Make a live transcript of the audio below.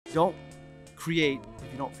Don't create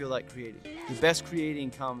if you don't feel like creating. The best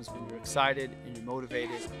creating comes when you're excited and you're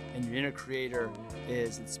motivated and your inner creator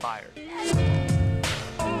is inspired.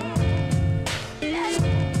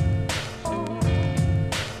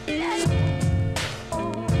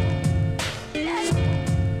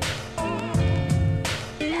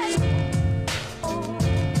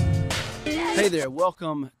 Hey there,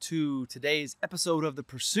 welcome to today's episode of The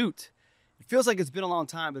Pursuit. It feels like it's been a long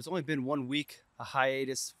time, but it's only been 1 week, a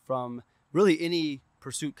hiatus from really any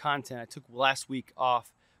Pursuit content. I took last week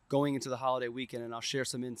off going into the holiday weekend, and I'll share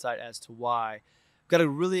some insight as to why. I've got a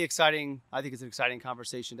really exciting, I think it's an exciting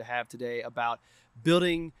conversation to have today about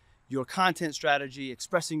building your content strategy,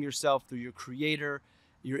 expressing yourself through your creator,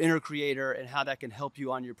 your inner creator, and how that can help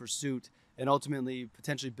you on your pursuit and ultimately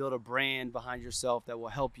potentially build a brand behind yourself that will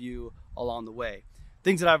help you along the way.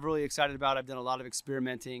 Things that I'm really excited about, I've done a lot of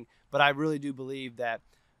experimenting, but I really do believe that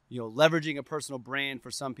leveraging a personal brand for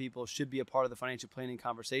some people should be a part of the financial planning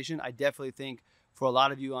conversation. I definitely think for a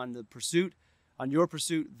lot of you on your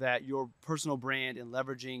pursuit, that your personal brand and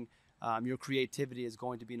leveraging your creativity is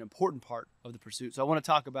going to be an important part of the pursuit. So I want to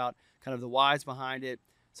talk about kind of the whys behind it,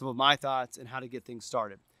 some of my thoughts, and how to get things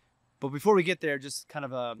started. But before we get there, just kind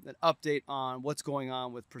of an update on what's going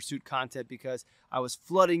on with Pursuit content, because I was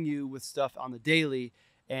flooding you with stuff on the daily,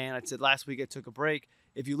 and I said last week I took a break.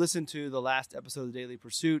 If you listen to the last episode of the Daily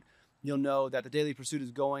Pursuit, you'll know that the Daily Pursuit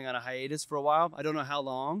is going on a hiatus for a while. I don't know how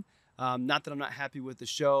long. Not that I'm not happy with the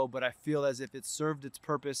show, but I feel as if it served its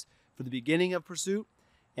purpose for the beginning of Pursuit,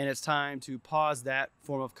 and it's time to pause that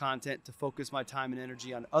form of content to focus my time and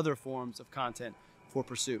energy on other forms of content for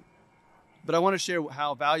Pursuit. But I want to share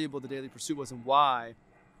how valuable the Daily Pursuit was and why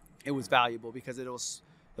it was valuable, because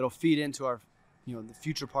it'll feed into our, the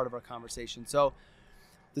future part of our conversation. So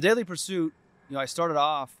the Daily Pursuit, I started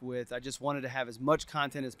off with, I just wanted to have as much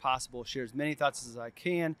content as possible, share as many thoughts as I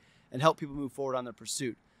can, and help people move forward on their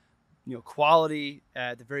pursuit. Quality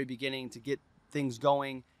at the very beginning to get things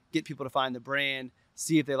going, get people to find the brand,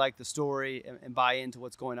 see if they like the story, and buy into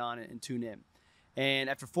what's going on and tune in. And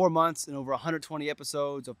after 4 months and over 120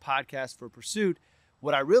 episodes of podcasts for Pursuit,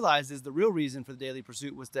 what I realized is the real reason for the Daily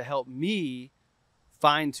Pursuit was to help me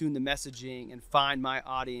fine-tune the messaging and find my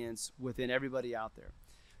audience within everybody out there.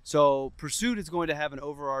 So Pursuit is going to have an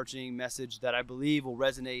overarching message that I believe will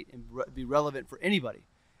resonate and be relevant for anybody.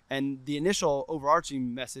 And the initial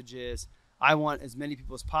overarching message is, I want as many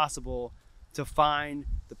people as possible to find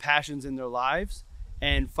the passions in their lives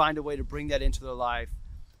and find a way to bring that into their life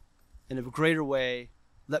in a greater way,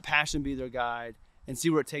 let passion be their guide, and see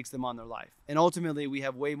where it takes them on their life. And ultimately, we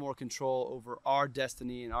have way more control over our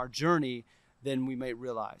destiny and our journey than we may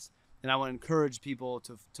realize. And I want to encourage people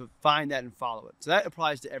to find that and follow it. So that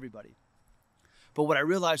applies to everybody. But what I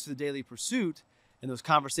realized through the Daily Pursuit and those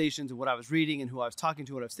conversations and what I was reading and who I was talking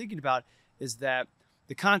to, what I was thinking about, is that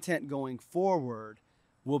the content going forward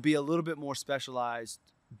will be a little bit more specialized,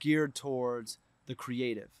 geared towards the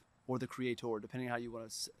creative or the creator, depending on how you want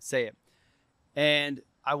to say it. And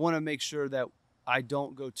I want to make sure that I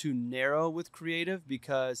don't go too narrow with creative,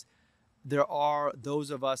 because there are those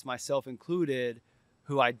of us, myself included,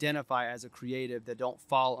 who identify as a creative that don't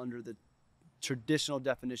fall under the traditional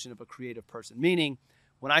definition of a creative person. Meaning,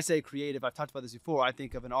 when I say creative, I've talked about this before, I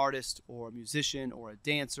think of an artist or a musician or a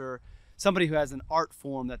dancer, somebody who has an art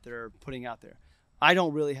form that they're putting out there. I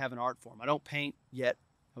don't really have an art form. I don't paint yet.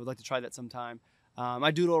 I would like to try that sometime.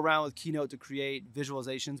 I doodle around with Keynote to create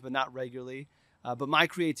visualizations, but not regularly. But my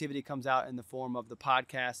creativity comes out in the form of the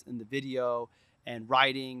podcast and the video and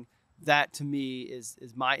writing. That to me is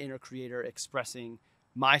my inner creator expressing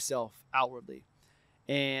myself outwardly.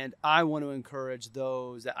 And I want to encourage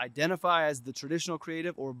those that identify as the traditional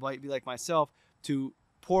creative or might be like myself to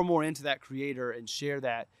pour more into that creator and share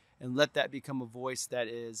that and let that become a voice that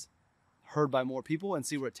is heard by more people and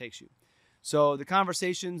see where it takes you. So the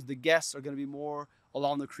conversations, the guests are going to be more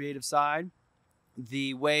along the creative side.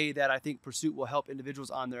 The way that I think Pursuit will help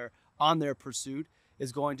individuals on their pursuit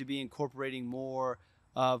is going to be incorporating more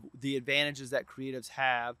of the advantages that creatives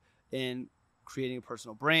have in creating a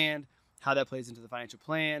personal brand, how that plays into the financial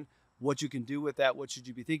plan, what you can do with that, what should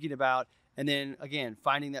you be thinking about, and then again,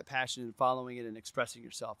 finding that passion and following it and expressing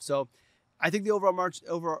yourself. So I think the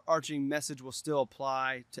overarching message will still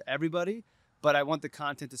apply to everybody, but I want the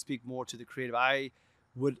content to speak more to the creative. I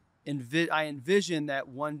envision that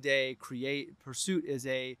one day Pursuit is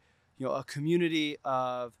a community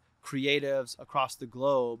of creatives across the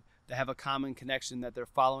globe that have a common connection, that they're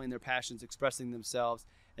following their passions, expressing themselves,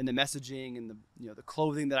 and the messaging and the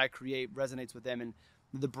clothing that I create resonates with them, and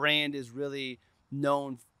the brand is really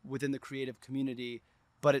known within the creative community,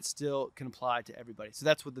 but it still can apply to everybody. So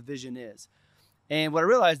that's what the vision is. And what I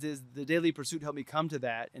realized is the Daily Pursuit helped me come to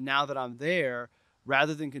that. And now that I'm there,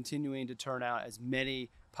 rather than continuing to turn out as many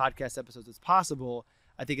podcast episodes as possible,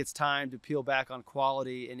 I think it's time to peel back on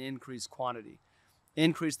quality and increase quantity.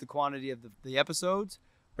 Increase the quantity of the episodes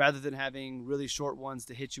rather than having really short ones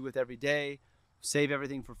to hit you with every day. Save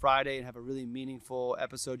everything for Friday and have a really meaningful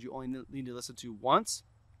episode you only need to listen to once.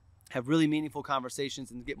 Have really meaningful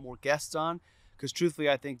conversations and get more guests on. Because truthfully,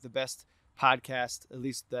 I think the best podcast, at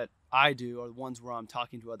least that I do, are the ones where I'm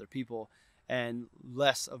talking to other people and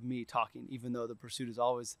less of me talking, even though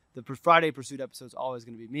the Friday Pursuit episode is always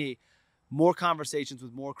going to be me. More conversations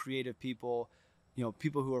with more creative people,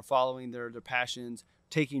 people who are following their passions,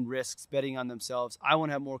 taking risks, betting on themselves. I want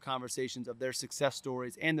to have more conversations of their success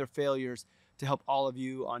stories and their failures to help all of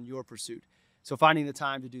you on your pursuit. So finding the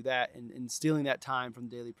time to do that and stealing that time from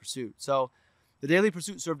the Daily Pursuit. So the Daily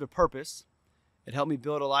Pursuit served a purpose. It helped me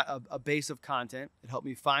build a base of content. It helped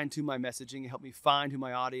me fine-tune my messaging. It helped me find who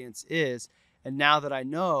my audience is. And now that I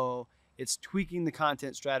know, it's tweaking the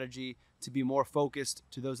content strategy to be more focused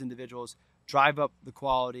to those individuals, drive up the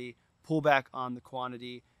quality, pull back on the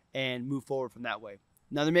quantity, and move forward from that way.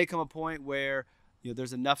 Now, there may come a point where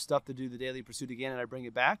there's enough stuff to do the Daily Pursuit again, and I bring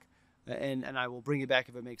it back. And I will bring it back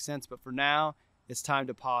if it makes sense. But for now, it's time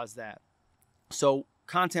to pause that. So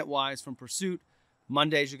content-wise from Pursuit,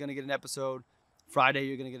 Mondays you're going to get an episode. Friday,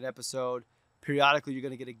 you're going to get an episode. Periodically, you're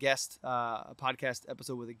going to get a podcast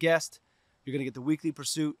episode with a guest. You're going to get the weekly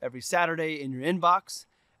Pursuit every Saturday in your inbox.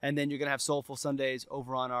 And then you're going to have Soulful Sundays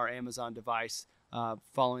over on our Amazon device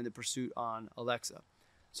following the Pursuit on Alexa.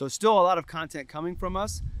 So still a lot of content coming from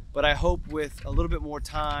us, but I hope with a little bit more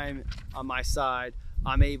time on my side,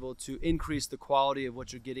 I'm able to increase the quality of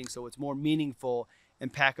what you're getting so it's more meaningful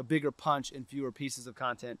and pack a bigger punch in fewer pieces of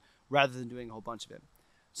content rather than doing a whole bunch of it.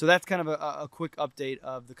 So that's kind of a quick update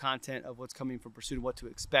of the content of what's coming from Pursuit and what to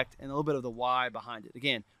expect and a little bit of the why behind it.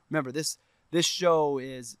 Again, remember this show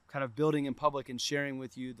is kind of building in public and sharing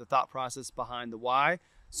with you the thought process behind the why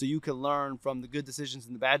so you can learn from the good decisions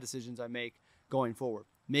and the bad decisions I make going forward.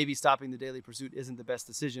 Maybe stopping the Daily Pursuit isn't the best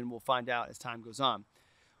decision. We'll find out as time goes on.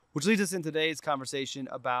 Which leads us in today's conversation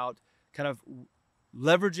about kind of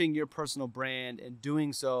leveraging your personal brand and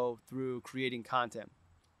doing so through creating content.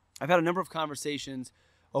 I've had a number of conversations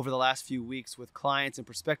over the last few weeks with clients and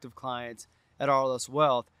prospective clients at RLS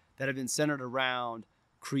Wealth that have been centered around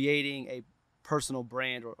creating a personal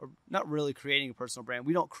brand or not really creating a personal brand.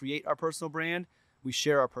 We don't create our personal brand. We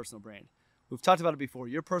share our personal brand. We've talked about it before.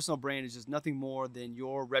 Your personal brand is just nothing more than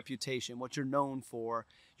your reputation, what you're known for,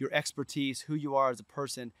 your expertise, who you are as a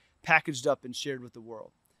person, packaged up and shared with the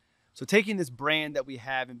world. So taking this brand that we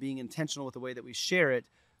have and being intentional with the way that we share it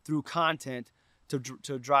through content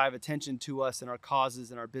to drive attention to us and our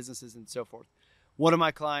causes and our businesses and so forth. One of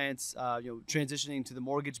my clients, transitioning to the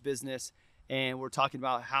mortgage business, and we're talking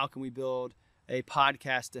about how can we build a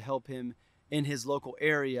podcast to help him in his local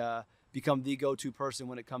area become the go-to person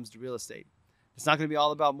when it comes to real estate. It's not going to be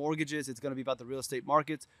all about mortgages. It's going to be about the real estate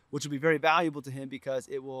markets, which will be very valuable to him because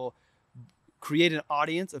it will create an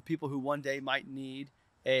audience of people who one day might need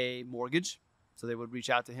a mortgage, so they would reach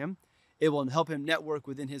out to him. It will help him network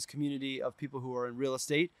within his community of people who are in real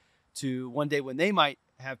estate to one day when they might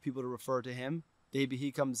have people to refer to him, maybe he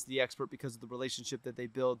becomes the expert because of the relationship that they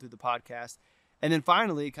build through the podcast. And then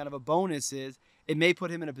finally, kind of a bonus is it may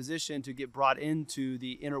put him in a position to get brought into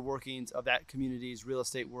the inner workings of that community's real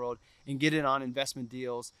estate world and get in on investment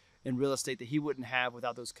deals in real estate that he wouldn't have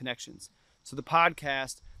without those connections. So the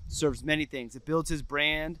podcast serves many things. It builds his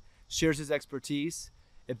brand, shares his expertise.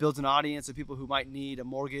 It builds an audience of people who might need a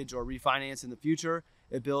mortgage or refinance in the future.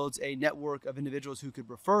 It builds a network of individuals who could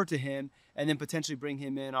refer to him and then potentially bring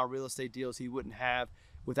him in on real estate deals he wouldn't have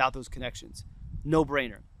without those connections. No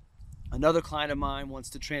brainer. Another client of mine wants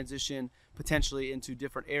to transition potentially into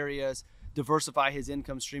different areas, diversify his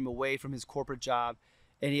income stream away from his corporate job,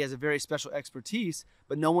 and he has a very special expertise,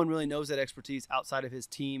 but no one really knows that expertise outside of his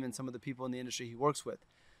team and some of the people in the industry he works with.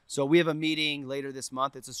 So we have a meeting later this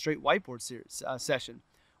month. It's a straight whiteboard session.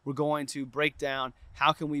 We're going to break down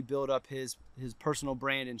how can we build up his personal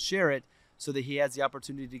brand and share it so that he has the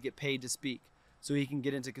opportunity to get paid to speak, so he can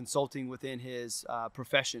get into consulting within his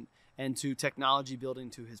profession and to technology building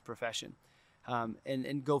to his profession,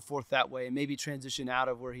 and go forth that way and maybe transition out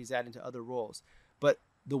of where he's at into other roles. But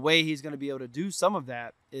the way he's going to be able to do some of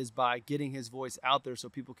that is by getting his voice out there so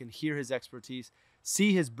people can hear his expertise,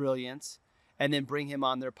 see his brilliance, and then bring him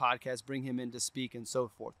on their podcast, bring him in to speak and so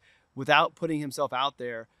forth. Without putting himself out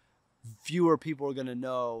there, fewer people are going to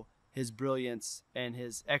know his brilliance and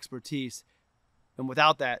his expertise. And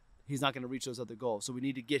without that, he's not going to reach those other goals. So we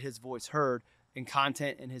need to get his voice heard, and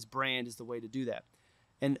content and his brand is the way to do that.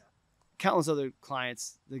 And countless other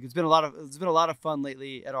clients. Like it's been a lot of fun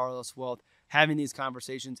lately at RLS Wealth, having these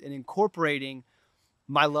conversations and incorporating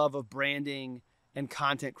my love of branding and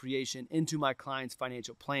content creation into my clients'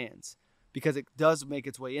 financial plans, because it does make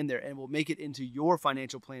its way in there and will make it into your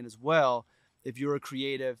financial plan as well if you're a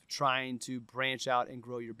creative trying to branch out and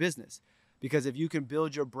grow your business. Because if you can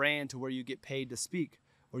build your brand to where you get paid to speak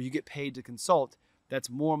or you get paid to consult, that's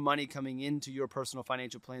more money coming into your personal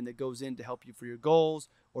financial plan that goes in to help you for your goals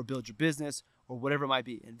or build your business or whatever it might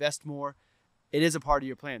be. Invest more. It is a part of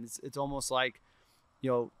your plan. It's almost like,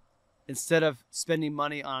 instead of spending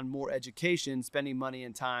money on more education, spending money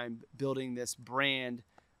and time building this brand,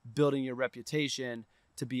 building your reputation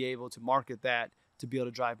to be able to market that, to be able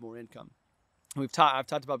to drive more income. I've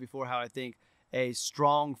talked about before how I think a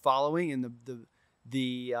strong following and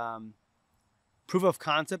the proof of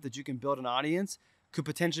concept that you can build an audience could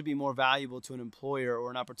potentially be more valuable to an employer or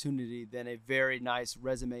an opportunity than a very nice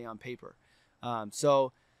resume on paper.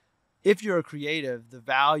 So if you're a creative, the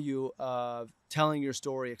value of telling your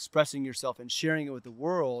story, expressing yourself, and sharing it with the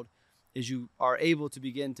world is you are able to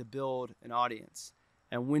begin to build an audience.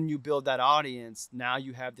 And when you build that audience, now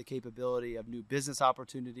you have the capability of new business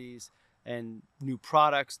opportunities and new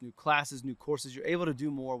products, new classes, new courses. You're able to do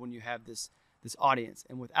more when you have this audience.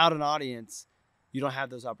 And without an audience, you don't have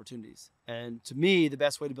those opportunities. And to me, the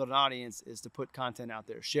best way to build an audience is to put content out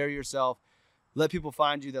there. Share yourself. Let people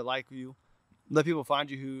find you that like you. Let people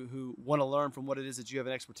find you who want to learn from what it is that you have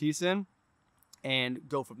an expertise in, and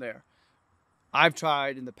go from there. I've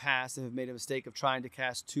tried in the past and have made a mistake of trying to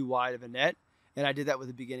cast too wide of a net. And I did that with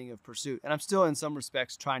the beginning of Pursuit. And I'm still in some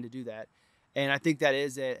respects trying to do that. And I think that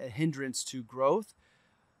is a hindrance to growth,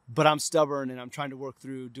 but I'm stubborn and I'm trying to work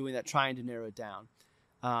through doing that, trying to narrow it down.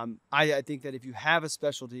 I think that if you have a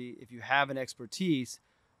specialty, if you have an expertise,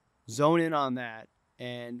 zone in on that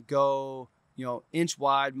and go, inch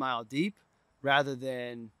wide, mile deep, rather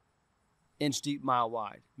than inch deep, mile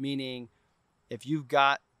wide. Meaning, if you've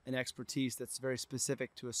got an expertise that's very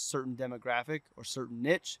specific to a certain demographic or certain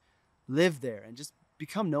niche, live there and just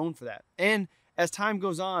become known for that. And as time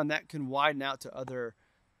goes on, that can widen out to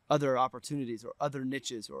other opportunities or other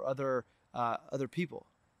niches or other people.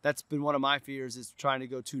 That's been one of my fears, is trying to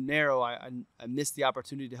go too narrow. I miss the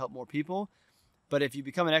opportunity to help more people. But if you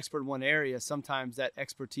become an expert in one area, sometimes that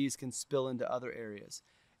expertise can spill into other areas.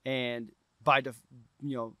 And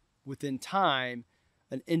within time,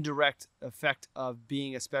 an indirect effect of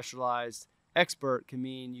being a specialized expert can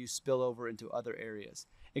mean you spill over into other areas.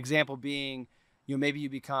 Example being, maybe you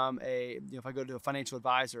become if I go to a financial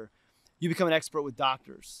advisor, you become an expert with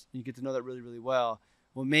doctors. You get to know that really, really well.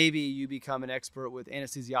 Well, maybe you become an expert with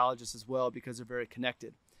anesthesiologists as well, because they're very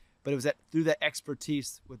connected. But it was through that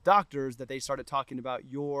expertise with doctors that they started talking about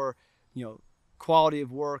your, quality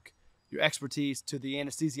of work, your expertise to the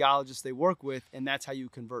anesthesiologists they work with, and that's how you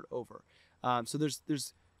convert over. So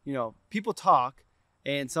there's people talk,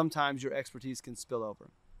 and sometimes your expertise can spill over.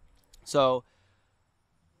 So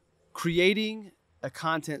creating a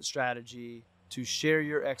content strategy to share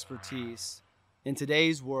your expertise in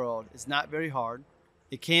today's world is not very hard.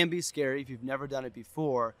 It can be scary if you've never done it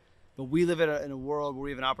before, but we live in a world where we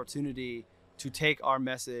have an opportunity to take our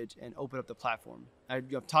message and open up the platform. I've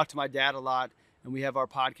talked to my dad a lot, and we have our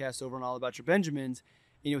podcast over on All About Your Benjamins.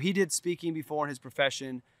 He did speaking before in his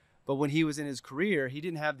profession, but when he was in his career, he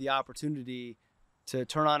didn't have the opportunity to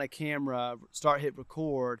turn on a camera, hit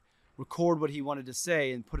record what he wanted to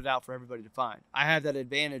say, and put it out for everybody to find. I have that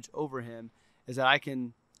advantage over him, is that I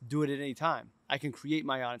can do it at any time. I can create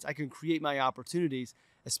my audience. I can create my opportunities,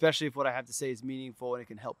 especially if what I have to say is meaningful and it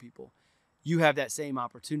can help people. You have that same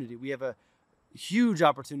opportunity. We have a huge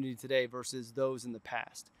opportunity today versus those in the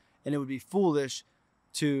past. And it would be foolish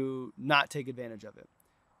to not take advantage of it.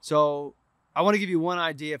 So I want to give you one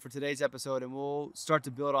idea for today's episode, and we'll start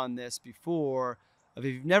to build on this before. If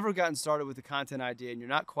you've never gotten started with a content idea and you're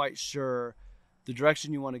not quite sure the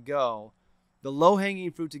direction you want to go, the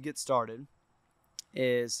low-hanging fruit to get started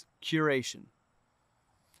is curation.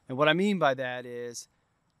 And what I mean by that is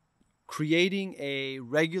creating a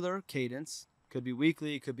regular cadence. Could be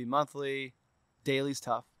weekly, could be monthly, daily's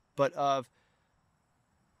tough, but of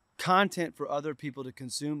content for other people to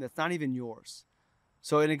consume that's not even yours.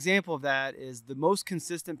 So an example of that is the most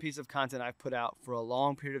consistent piece of content I've put out for a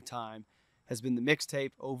long period of time has been the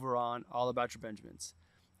mixtape over on All About Your Benjamins.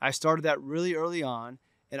 I started that really early on,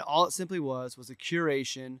 and all it simply was a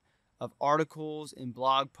curation of articles and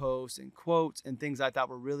blog posts and quotes and things I thought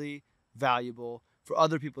were really valuable for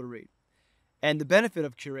other people to read. And the benefit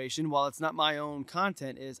of curation, while it's not my own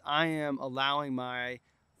content, is I am allowing my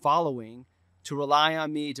following to rely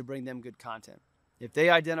on me to bring them good content. If they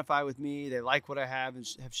identify with me, they like what I have and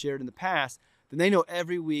have shared in the past, then they know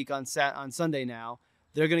every week on Sunday now,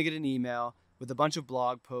 they're going to get an email with a bunch of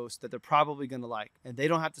blog posts that they're probably going to like. And they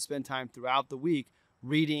don't have to spend time throughout the week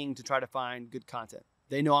reading to try to find good content.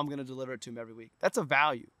 They know I'm going to deliver it to them every week. That's a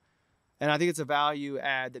value. And I think it's a value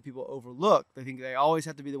add that people overlook. They think they always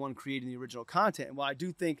have to be the one creating the original content. And while I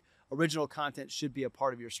do think original content should be a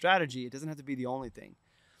part of your strategy, it doesn't have to be the only thing.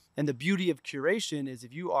 And the beauty of curation is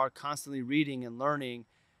if you are constantly reading and learning,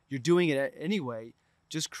 you're doing it anyway.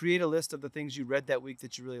 Just create a list of the things you read that week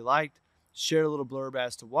that you really liked, share a little blurb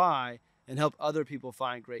as to why, and help other people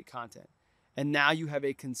find great content. And now you have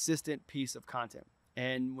a consistent piece of content.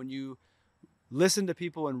 And when you listen to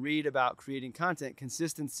people and read about creating content,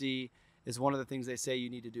 consistency is one of the things they say you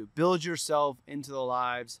need to do. Build yourself into the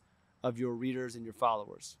lives of your readers and your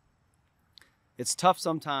followers. It's tough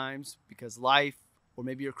sometimes because life or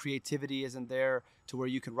maybe your creativity isn't there to where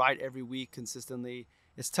you can write every week consistently.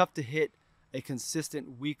 It's tough to hit a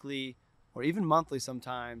consistent weekly or even monthly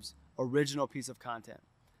sometimes original piece of content.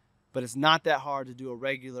 But it's not that hard to do a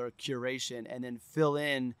regular curation and then fill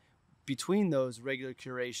in between those regular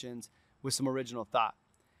curations with some original thought.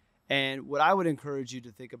 And what I would encourage you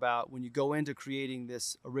to think about when you go into creating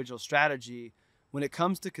this original strategy, when it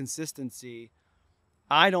comes to consistency,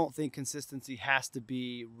 I don't think consistency has to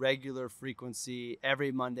be regular frequency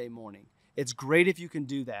every Monday morning. It's great if you can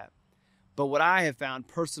do that. But what I have found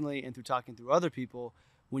personally and through talking through other people,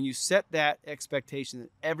 when you set that expectation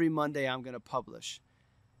that every Monday I'm going to publish,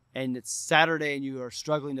 and it's Saturday and you are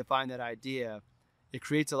struggling to find that idea, it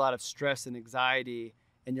creates a lot of stress and anxiety,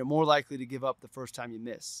 and you're more likely to give up the first time you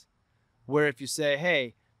miss. Where if you say,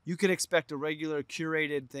 hey, you can expect a regular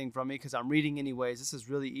curated thing from me because I'm reading anyways, this is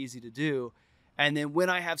really easy to do. And then when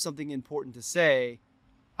I have something important to say,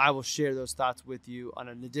 I will share those thoughts with you on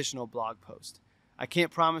an additional blog post. I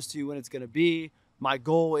can't promise to you when it's going to be. My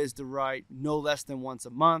goal is to write no less than once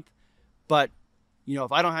a month. But,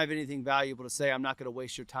 if I don't have anything valuable to say, I'm not going to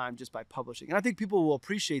waste your time just by publishing. And I think people will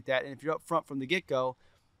appreciate that. And if you're up front from the get-go,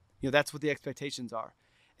 that's what the expectations are.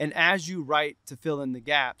 And as you write to fill in the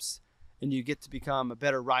gaps and you get to become a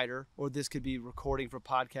better writer, or this could be recording for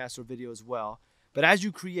podcasts or video as well. But as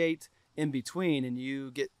you create in between and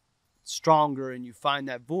you get stronger and you find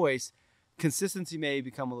that voice, consistency may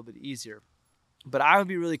become a little bit easier. But I would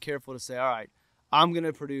be really careful to say, all right, I'm going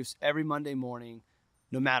to produce every Monday morning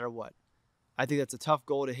no matter what. I think that's a tough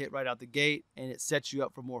goal to hit right out the gate, and it sets you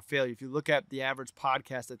up for more failure. If you look at the average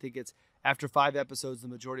podcast, I think it's after 5 episodes, the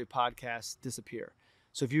majority of podcasts disappear.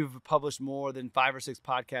 So if you've published more than 5 or 6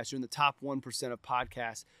 podcasts, you're in the top 1% of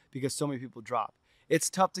podcasts because so many people drop. It's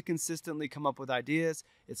tough to consistently come up with ideas.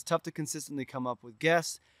 It's tough to consistently come up with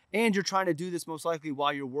guests. And you're trying to do this most likely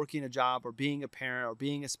while you're working a job or being a parent or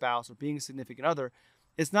being a spouse or being a significant other.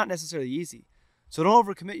 It's not necessarily easy. So don't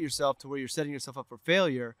overcommit yourself to where you're setting yourself up for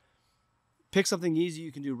failure. Pick something easy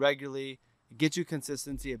you can do regularly. It gets you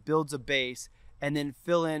consistency. It builds a base. And then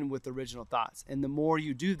fill in with original thoughts. And the more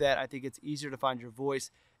you do that, I think it's easier to find your voice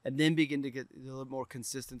and then begin to get a little more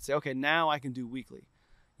consistent. Say, okay, now I can do weekly.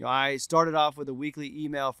 I started off with a weekly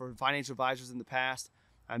email for financial advisors in the past.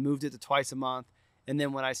 I moved it to twice a month. And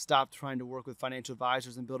then when I stopped trying to work with financial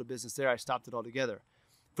advisors and build a business there, I stopped it altogether.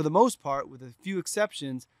 For the most part, with a few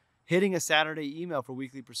exceptions, hitting a Saturday email for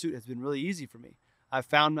Weekly Pursuit has been really easy for me. I've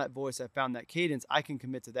found that voice. I've found that cadence. I can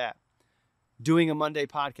commit to that. Doing a Monday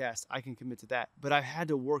podcast, I can commit to that. But I've had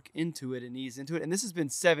to work into it and ease into it. And this has been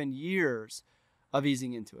 7 years of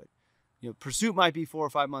easing into it. Pursuit might be 4 or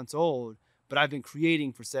 5 months old, but I've been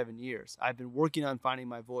creating for 7 years. I've been working on finding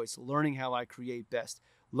my voice, learning how I create best,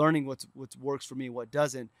 learning what works for me, what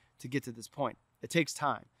doesn't, to get to this point. It takes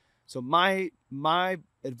time. So my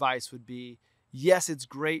advice would be, yes, it's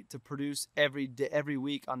great to produce every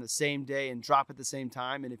week on the same day and drop at the same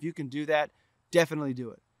time. And if you can do that, definitely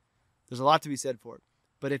do it. There's a lot to be said for it.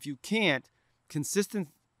 But if you can't,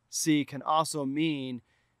 consistency can also mean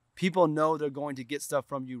people know they're going to get stuff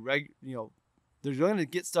from you. They're going to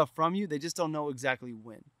get stuff from you. They just don't know exactly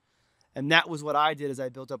when. And that was what I did as I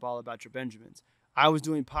built up All About Your Benjamins. I was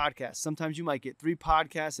doing podcasts. Sometimes you might get 3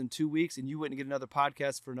 podcasts in 2 weeks and you wouldn't get another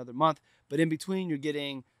podcast for another month. But in between, you're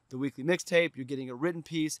getting the weekly mixtape, you're getting a written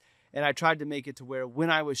piece. And I tried to make it to where when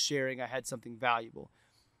I was sharing, I had something valuable.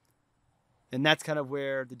 And that's kind of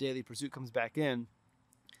where the Daily Pursuit comes back in.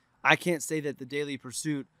 I can't say that the Daily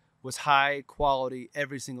Pursuit was high quality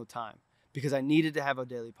every single time because I needed to have a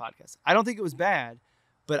daily podcast. I don't think it was bad,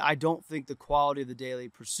 but I don't think the quality of the Daily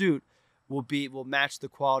Pursuit will match the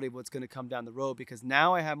quality of what's going to come down the road because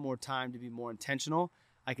now I have more time to be more intentional.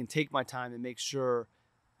 I can take my time and make sure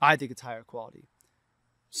I think it's higher quality.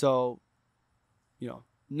 So,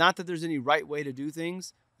 Not that there's any right way to do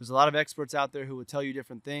things. There's a lot of experts out there who will tell you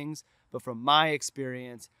different things. But from my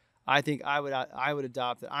experience, I think I would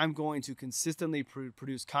adopt that I'm going to consistently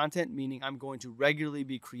produce content, meaning I'm going to regularly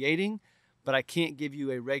be creating, but I can't give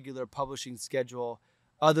you a regular publishing schedule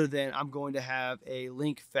other than I'm going to have a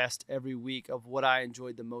link fest every week of what I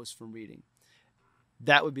enjoyed the most from reading.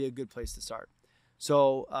 That would be a good place to start.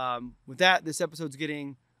 So with that, this episode's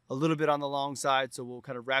getting a little bit on the long side, so we'll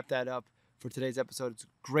kind of wrap that up for today's episode. It's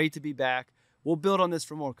great to be back. We'll build on this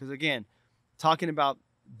for more because, again, talking about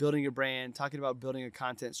building your brand, talking about building a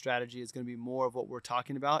content strategy is going to be more of what we're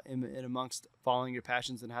talking about in amongst following your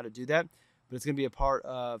passions and how to do that. But it's going to be a part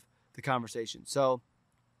of the conversation. So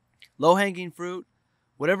low-hanging fruit,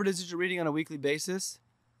 whatever it is that you're reading on a weekly basis,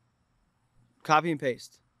 copy and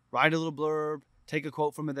paste. Write a little blurb, take a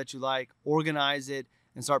quote from it that you like, organize it,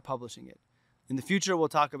 and start publishing it. In the future, we'll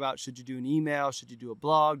talk about, should you do an email? Should you do a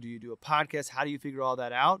blog? Do you do a podcast? How do you figure all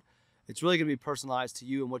that out? It's really going to be personalized to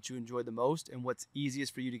you and what you enjoy the most and what's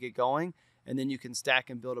easiest for you to get going. And then you can stack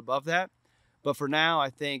and build above that. But for now, I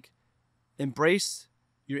think embrace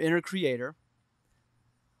your inner creator.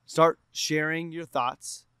 Start sharing your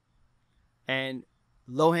thoughts. And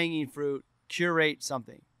low-hanging fruit, curate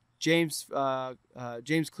something. James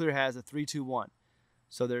Clear has a 3-2-1.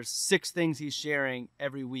 So there's 6 things he's sharing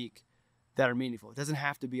every week that are meaningful. It doesn't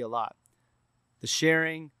have to be a lot. The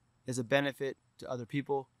sharing is a benefit to other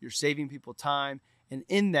people. You're saving people time. And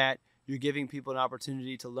in that, you're giving people an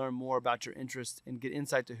opportunity to learn more about your interests and get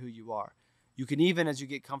insight to who you are. You can even, as you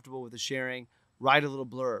get comfortable with the sharing, write a little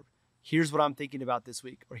blurb. Here's what I'm thinking about this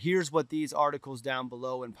week. Or here's what these articles down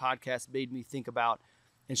below and podcasts made me think about,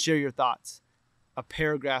 and share your thoughts. A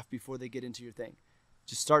paragraph before they get into your thing.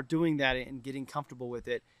 Just start doing that and getting comfortable with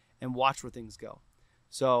it and watch where things go.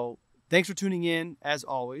 So thanks for tuning in, as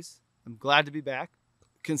always. I'm glad to be back.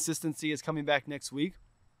 Consistency is coming back next week.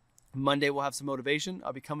 Monday, we'll have some motivation.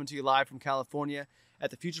 I'll be coming to you live from California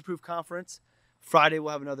at the Future Proof Conference. Friday,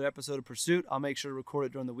 we'll have another episode of Pursuit. I'll make sure to record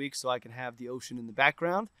it during the week so I can have the ocean in the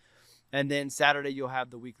background. And then Saturday, you'll have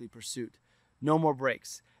the weekly Pursuit. No more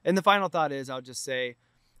breaks. And the final thought is, I'll just say,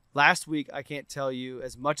 last week, I can't tell you,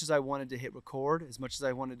 as much as I wanted to hit record, as much as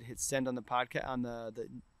I wanted to hit send on the podcast, on the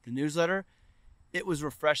newsletter, it was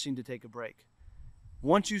refreshing to take a break.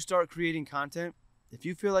 Once you start creating content, if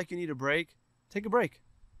you feel like you need a break, take a break.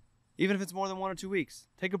 Even if it's more than 1 or 2 weeks,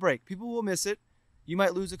 take a break. People will miss it. You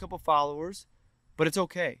might lose a couple followers, but it's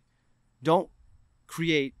okay. Don't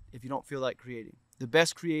create if you don't feel like creating. The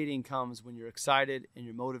best creating comes when you're excited and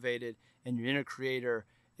you're motivated and your inner creator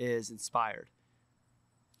is inspired.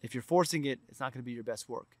 If you're forcing it, it's not going to be your best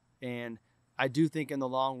work. And I do think in the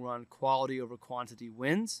long run, quality over quantity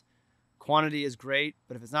wins. Quantity is great,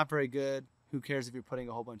 but if it's not very good, who cares if you're putting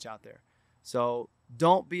a whole bunch out there? So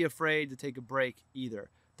don't be afraid to take a break either.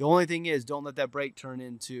 The only thing is, don't let that break turn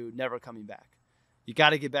into never coming back. You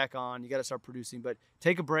got to get back on. You got to start producing, but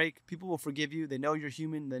take a break. People will forgive you. They know you're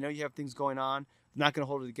human. They know you have things going on. They're not going to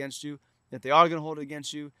hold it against you. If they are going to hold it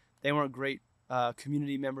against you, they weren't great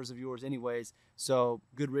community members of yours anyways. So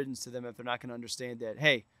good riddance to them if they're not going to understand that,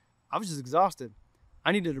 hey, I was just exhausted.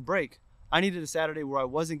 I needed a break. I needed a Saturday where I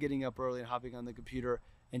wasn't getting up early and hopping on the computer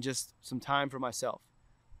and just some time for myself.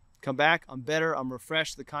 Come back. I'm better. I'm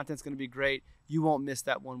refreshed. The content's going to be great. You won't miss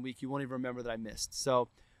that 1 week. You won't even remember that I missed. So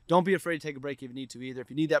don't be afraid to take a break if you need to either. If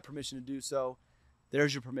you need that permission to do so,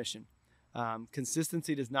 there's your permission.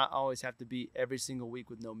 Consistency does not always have to be every single week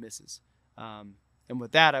with no misses. And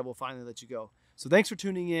with that, I will finally let you go. So thanks for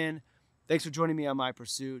tuning in. Thanks for joining me on my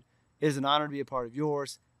pursuit. It is an honor to be a part of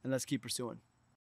yours, and let's keep pursuing.